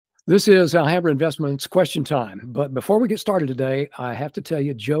This is Alhambra Investments question time. But before we get started today, I have to tell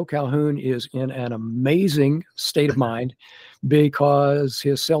you, Joe Calhoun is in an amazing state of mind because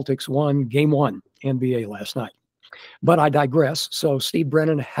his Celtics won Game 1 NBA last night. But I digress. So, Steve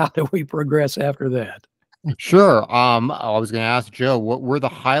Brennan, how do we progress after that? Sure. I was going to ask Joe, what were the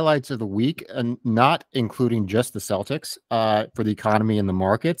highlights of the week, and not including just the Celtics, for the economy and the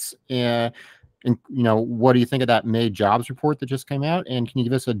markets? And what do you think of that May jobs report that just came out? And can you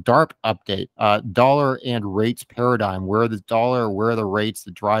give us a DARP update, dollar and rates paradigm? Where are the dollar, where are the rates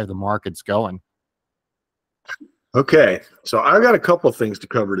that drive the markets going? Okay, so I've got a couple of things to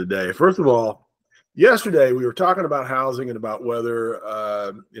cover today. First of all, yesterday we were talking about housing and about whether,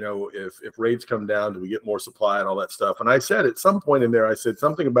 if rates come down, do we get more supply and all that stuff. And I said at some point in there, I said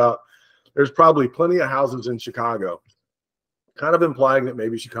something about there's probably plenty of houses in Chicago, kind of implying that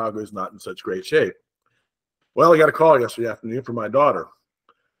maybe Chicago is not in such great shape. Well, I got a call yesterday afternoon from my daughter,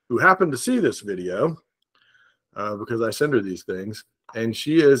 who happened to see this video because I send her these things. And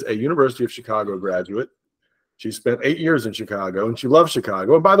she is a University of Chicago graduate. She spent 8 years in Chicago, and she loves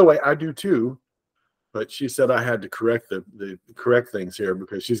Chicago. And by the way, I do too. But she said I had to correct the correct things here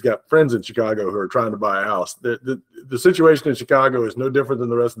because she's got friends in Chicago who are trying to buy a house. The situation in Chicago is no different than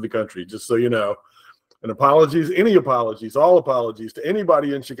the rest of the country, just so you know. And apologies, all apologies to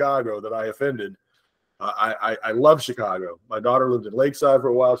anybody in Chicago that I offended. I love Chicago. My daughter lived in Lakeside for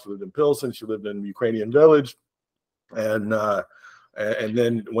a while. She lived in Pilsen. She lived in Ukrainian Village, and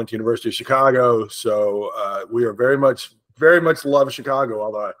then went to University of Chicago. So we are very much love Chicago.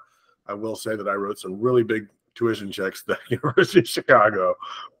 Although I will say that I wrote some really big tuition checks to the University of Chicago.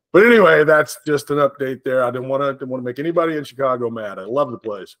 But anyway, that's just an update there. I didn't want to make anybody in Chicago mad. I love the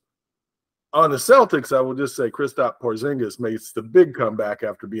place. On the Celtics, I will just say Kristaps Porzingis makes the big comeback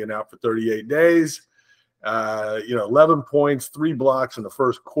after being out for 38 days. 11 points, 3 blocks in the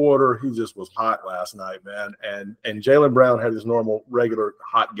first quarter. He just was hot last night, man. And Jaylen Brown had his normal, regular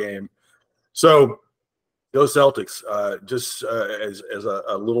hot game. So go Celtics. As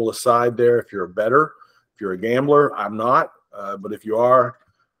a little aside there, if you're a gambler, I'm not. But if you are,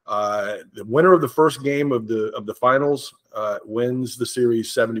 the winner of the first game of the finals wins the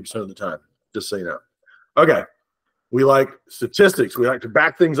series 70% of the time. Just so you know. Okay, we like statistics. We like to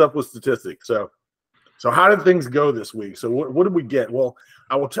back things up with statistics. So how did things go this week? So what did we get? Well,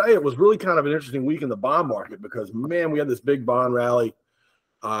 I will tell you, it was really kind of an interesting week in the bond market because, man, we had this big bond rally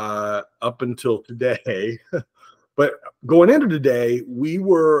up until today. But going into today, we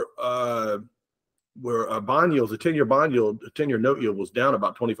were bond yields, a 10-year bond yield, a 10-year note yield was down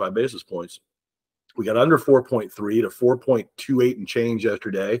about 25 basis points. We got under 4.3 to 4.28 and change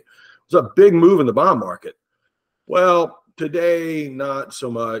yesterday. It was a big move in the bond market. Well, today, not so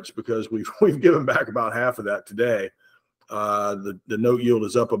much because we've given back about half of that today. The note yield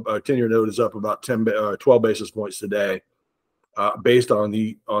is up, 10-year note is up about 12 basis points today, based on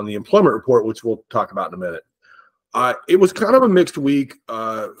the employment report, which we'll talk about in a minute. It was kind of a mixed week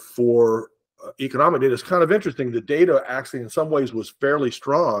for economic data. It's kind of interesting. The data actually in some ways was fairly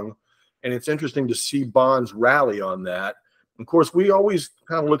strong, and it's interesting to see bonds rally on that. Of course, we always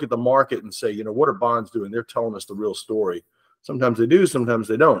kind of look at the market and say, what are bonds doing? They're telling us the real story. Sometimes they do, sometimes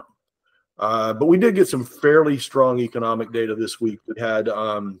they don't. But we did get some fairly strong economic data this week.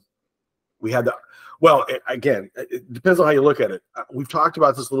 Again, it depends on how you look at it. We've talked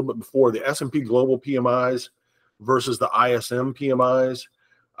about this a little bit before, the S&P global PMIs versus the ISM PMIs.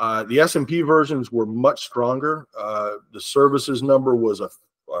 The S&P versions were much stronger. The services number was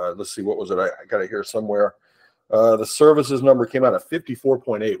let's see, what was it? I got it here somewhere. The services number came out at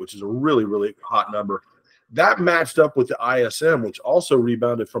 54.8, which is a really, really hot number. That matched up with the ISM, which also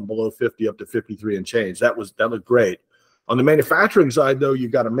rebounded from below 50 up to 53 and change. That looked great. On the manufacturing side, though,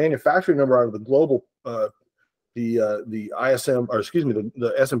 you've got a manufacturing number out of the global, the ISM, or excuse me,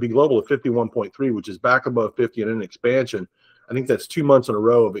 the S&P global at 51.3, which is back above 50 and in expansion. I think that's 2 months in a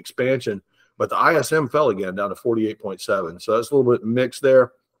row of expansion. But the ISM fell again down to 48.7. So that's a little bit mixed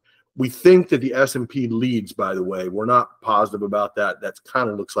there. We think that the S&P leads, by the way. We're not positive about that. That kind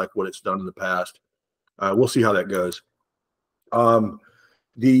of looks like what it's done in the past. We'll see how that goes.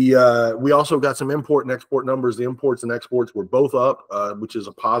 We also got some import and export numbers. The imports and exports were both up, which is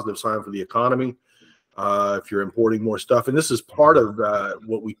a positive sign for the economy. If you're importing more stuff, and this is part of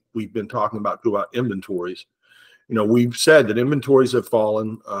what we've been talking about too, about inventories. We've said that inventories have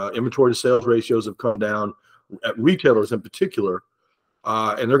fallen. Inventory to sales ratios have come down at retailers in particular.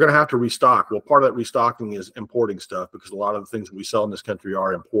 And they're going to have to restock. Well, part of that restocking is importing stuff because a lot of the things that we sell in this country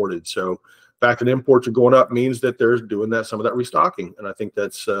are imported. So the fact that imports are going up means that they're doing some of that restocking. And I think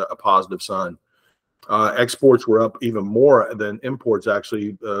that's a positive sign. Exports were up even more than imports,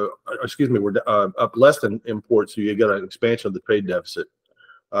 actually. Excuse me, were up less than imports. So you got an expansion of the trade deficit,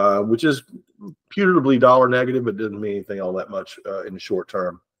 which is putatively dollar negative, but didn't mean anything all that much in the short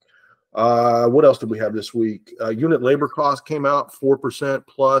term. What else did we have this week? Unit labor cost came out 4%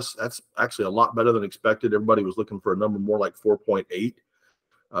 plus. That's actually a lot better than expected. Everybody was looking for a number more like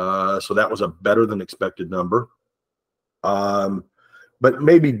 4.8. So that was a better than expected number. But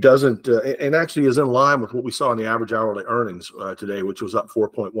maybe doesn't, and actually is in line with what we saw in the average hourly earnings today, which was up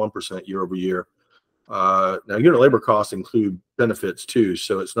 4.1% year over year. Now, unit labor costs include benefits too,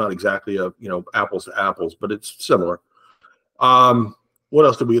 so it's not exactly a apples to apples, but it's similar. What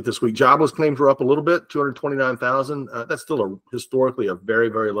else did we get this week? Jobless claims were up a little bit, 229,000. That's still historically a very,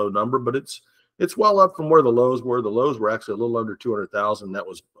 very low number, but it's well up from where the lows were. The lows were actually a little under 200,000. That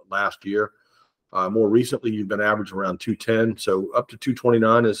was last year. More recently, you've been averaging around 210, so up to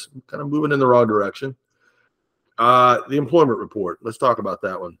 229 is kind of moving in the wrong direction. The employment report, let's talk about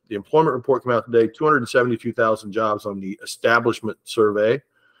that one. The employment report came out today, 272,000 jobs on the establishment survey,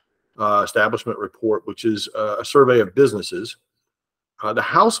 establishment report, which is a survey of businesses. The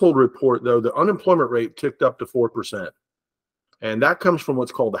household report, though, the unemployment rate ticked up to 4%. And that comes from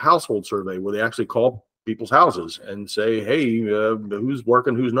what's called the household survey, where they actually call people's houses and say, hey, who's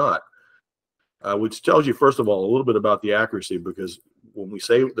working, who's not. Which tells you, first of all, a little bit about the accuracy, because when we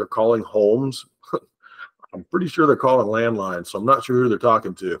say they're calling homes, I'm pretty sure they're calling landlines, so I'm not sure who they're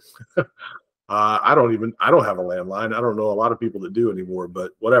talking to. I don't have a landline. I don't know a lot of people that do anymore,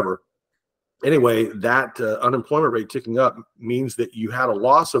 but whatever. Anyway, that unemployment rate ticking up means that you had a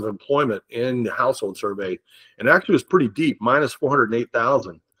loss of employment in the household survey, and actually was pretty deep, minus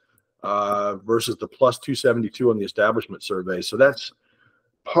 408,000 versus the plus 272 on the establishment survey. So that's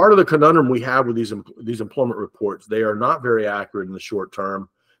part of the conundrum we have with these employment reports. They are not very accurate in the short term.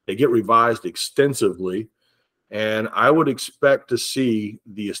 They get revised extensively, and I would expect to see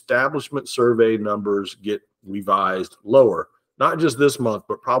the establishment survey numbers get revised lower, not just this month,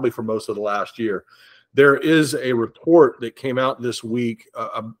 but probably for most of the last year. There is a report that came out this week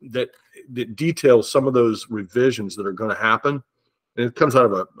that details some of those revisions that are going to happen, and it comes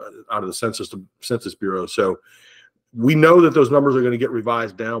out of the Census Bureau. So we know that those numbers are going to get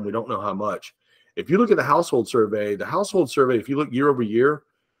revised down. We don't know how much. If you look at the household survey, if you look year over year,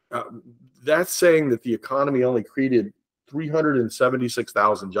 that's saying that the economy only created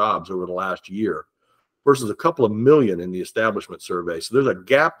 376,000 jobs over the last year versus a couple of million in the establishment survey. So there's a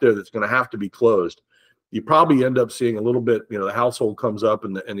gap there that's going to have to be closed. You probably end up seeing a little bit, the household comes up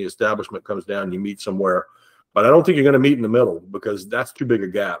and the establishment comes down, and you meet somewhere. But I don't think you're going to meet in the middle, because that's too big a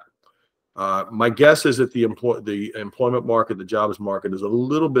gap. My guess is that the employment market, the jobs market, is a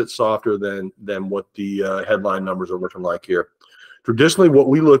little bit softer than what the headline numbers are looking like here. Traditionally, what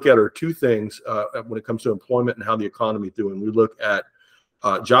we look at are two things when it comes to employment and how the economy is doing. We look at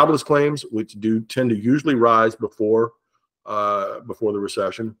jobless claims, which tend to usually rise before the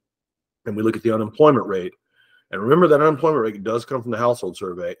recession, and we look at the unemployment rate. And remember that unemployment rate does come from the household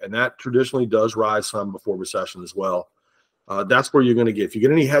survey, and that traditionally does rise some before recession as well. That's where you're going to get, if you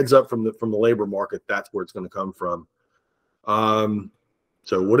get any heads up from the labor market, that's where it's going to come from.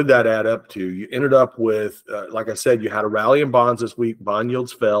 So what did that add up to? You ended up with, like I said, you had a rally in bonds this week. Bond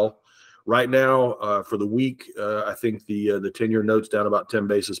yields fell. Right now, for the week, I think the 10-year note's down about 10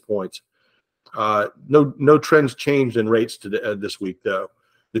 basis points. No trends changed in rates this week, though.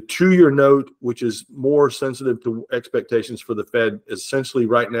 The 2-year note, which is more sensitive to expectations for the Fed, essentially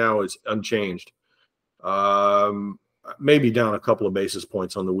right now is unchanged. Maybe down a couple of basis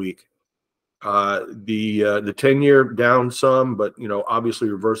points on the week. The 10-year down some, but obviously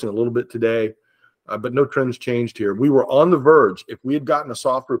reversing a little bit today. But no trends changed here. We were on the verge. If we had gotten a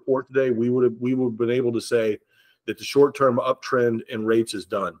soft report today, we would have been able to say that the short-term uptrend in rates is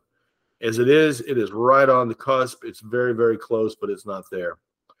done. As it is right on the cusp. It's very, very close, but it's not there.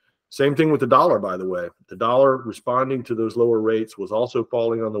 Same thing with the dollar, by the way. The dollar, responding to those lower rates, was also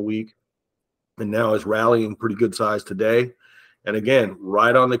falling on the week, and now is rallying pretty good size today. And again,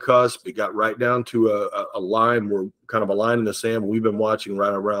 right on the cusp. It got right down to a line, where kind of a line in the sand. We've been watching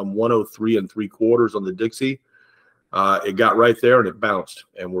right around 103 3/4 on the Dixie. It got right there and it bounced,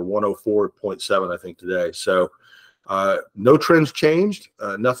 and we're 104.7, I think, today. So no trends changed.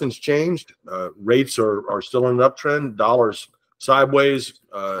 Nothing's changed. Rates are still in an uptrend. Dollars sideways.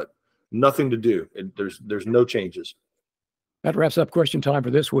 Nothing to do. There's no changes. That wraps up question time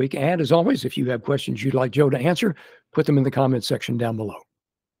for this week. And as always, if you have questions you'd like Joe to answer, put them in the comments section down below.